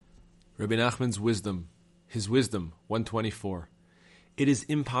Rebbe Nachman's wisdom, his wisdom, 124. It is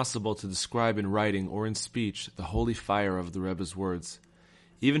impossible to describe in writing or in speech the holy fire of the Rebbe's words.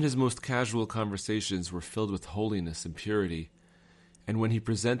 Even his most casual conversations were filled with holiness and purity, and when he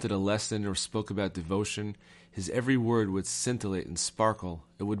presented a lesson or spoke about devotion, his every word would scintillate and sparkle.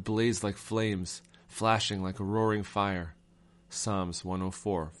 It would blaze like flames, flashing like a roaring fire. Psalms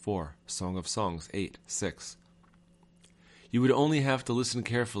 104, 4, Song of Songs 8, 6. You would only have to listen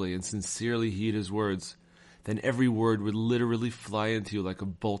carefully and sincerely heed his words. Then every word would literally fly into you like a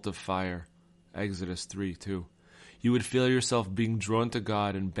bolt of fire. Exodus 3, 2. You would feel yourself being drawn to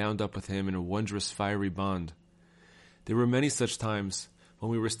God and bound up with him in a wondrous fiery bond. There were many such times when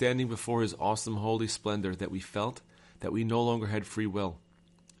we were standing before his awesome holy splendor that we felt that we no longer had free will.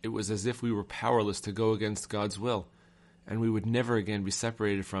 It was as if we were powerless to go against God's will, and we would never again be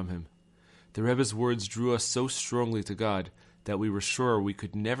separated from him. The Rebbe's words drew us so strongly to God that we were sure we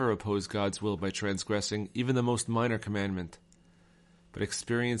could never oppose God's will by transgressing even the most minor commandment. But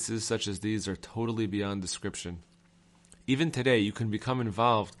experiences such as these are totally beyond description. Even today, you can become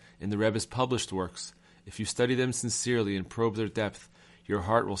involved in the Rebbe's published works. If you study them sincerely and probe their depth, your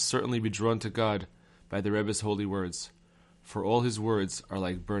heart will certainly be drawn to God by the Rebbe's holy words, for all his words are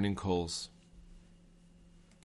like burning coals.